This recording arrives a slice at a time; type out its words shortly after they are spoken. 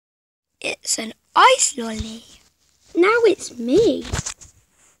It's an ice lolly. Now it's me.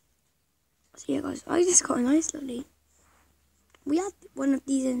 So yeah guys, I just got an ice lolly. We had one of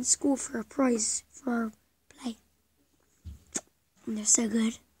these in school for a prize for our play. And they're so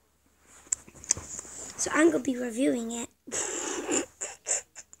good. So I'm going to be reviewing it.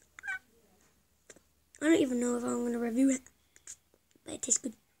 I don't even know if I'm going to review it. But it tastes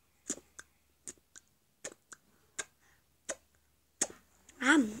good.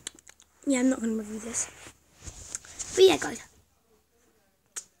 Yeah, I'm not going to review this. But yeah, guys.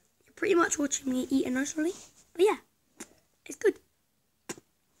 You're pretty much watching me eat an ice lolly. But yeah, it's good.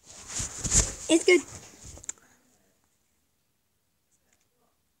 It's good.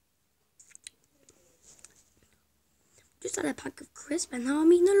 Just had a pack of crisps and now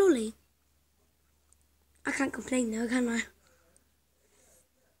I'm eating a lolly. I can't complain though, can I?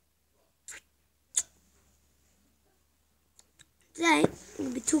 Today, I'm going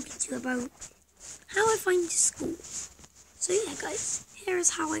to be talking to you about how I find school. So yeah guys, here is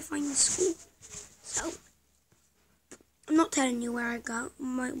how I find school. So, I'm not telling you where I go,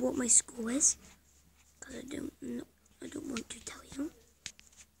 what my school is, because I don't want to tell you.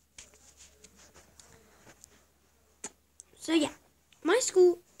 So yeah, my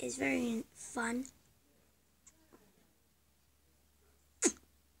school is very fun.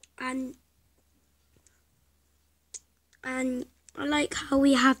 And I like how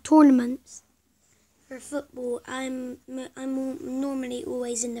we have tournaments for football. I'm normally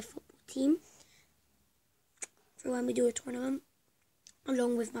always in the football team for when we do a tournament,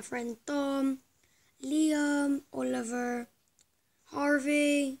 along with my friend Tom, Liam, Oliver,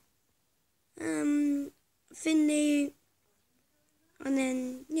 Harvey, Finley, and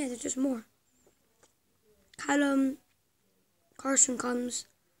then yeah, there's just more. Callum, Carson comes,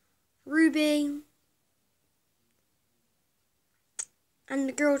 Ruby. And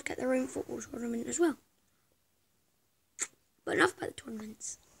the girls get their own football tournament as well. But enough about the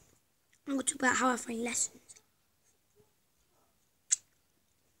tournaments. I'm going to talk about how I find lessons.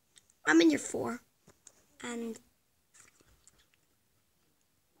 I'm in year 4. And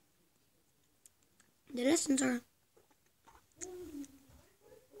the lessons are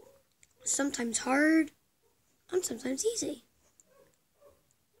sometimes hard and sometimes easy.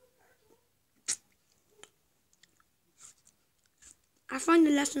 I find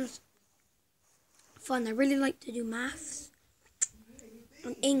the lessons fun. I really like to do maths.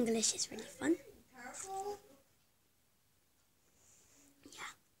 And English is really fun.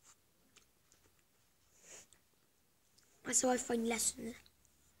 Yeah. So I find lessons.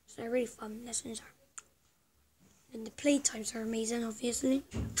 So they're really fun. Lessons are. And the playtimes are amazing, obviously.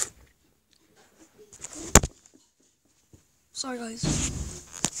 Sorry guys.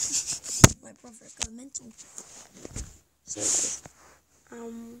 My brother got mental. So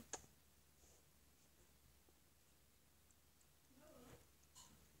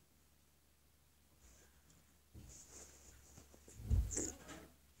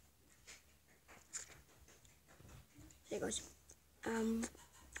hey guys,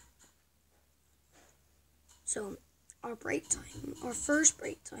 so our break time, our first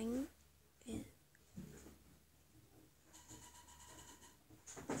break time is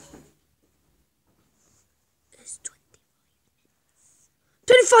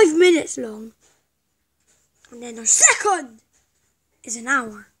 25 minutes long, and then our second is an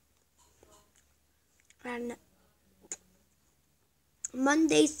hour, and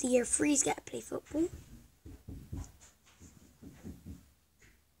Mondays the year 3s get to play football.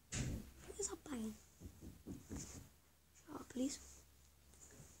 What is that banging? Shut up, please.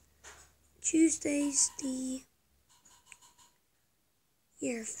 Tuesdays the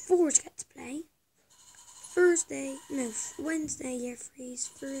year 4s get to play. Wednesday year 3s,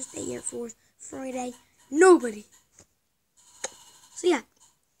 Thursday year 4s, Friday nobody. So yeah.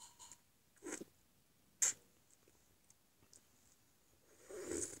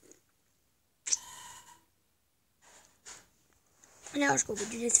 In our school we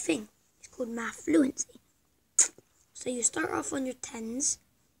do this thing. It's called math fluency. So you start off on your 10s,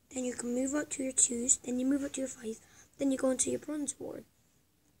 then you can move up to your 2s, then you move up to your 5s, then you go into your bronze board.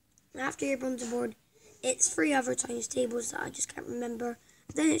 And after your bronze board, it's 3 other times tables that I just can't remember.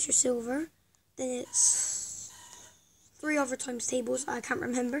 Then it's your silver, then it's 3 other times tables that I can't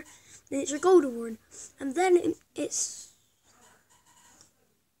remember. Then it's your gold award, and then it's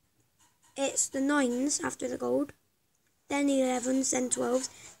the 9s after the gold, then the 11s, then 12s,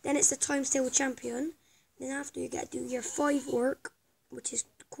 then it's the times table champion. Then after you get to do your 5 work, which is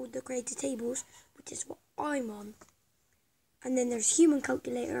called the created tables, which is what I'm on. And then there's human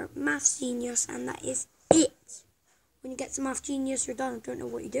calculator, maths genius, and that is it. When you get to math genius, you're done. I don't know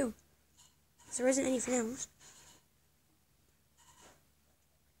what you do. There isn't anything else.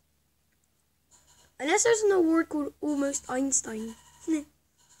 Unless there's an award called Almost Einstein. So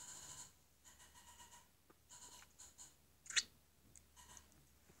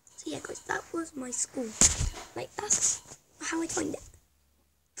yeah guys, that was my school. Like, that's how I find it.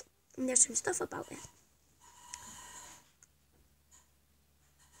 And there's some stuff about it.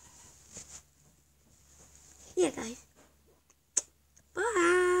 Yeah guys.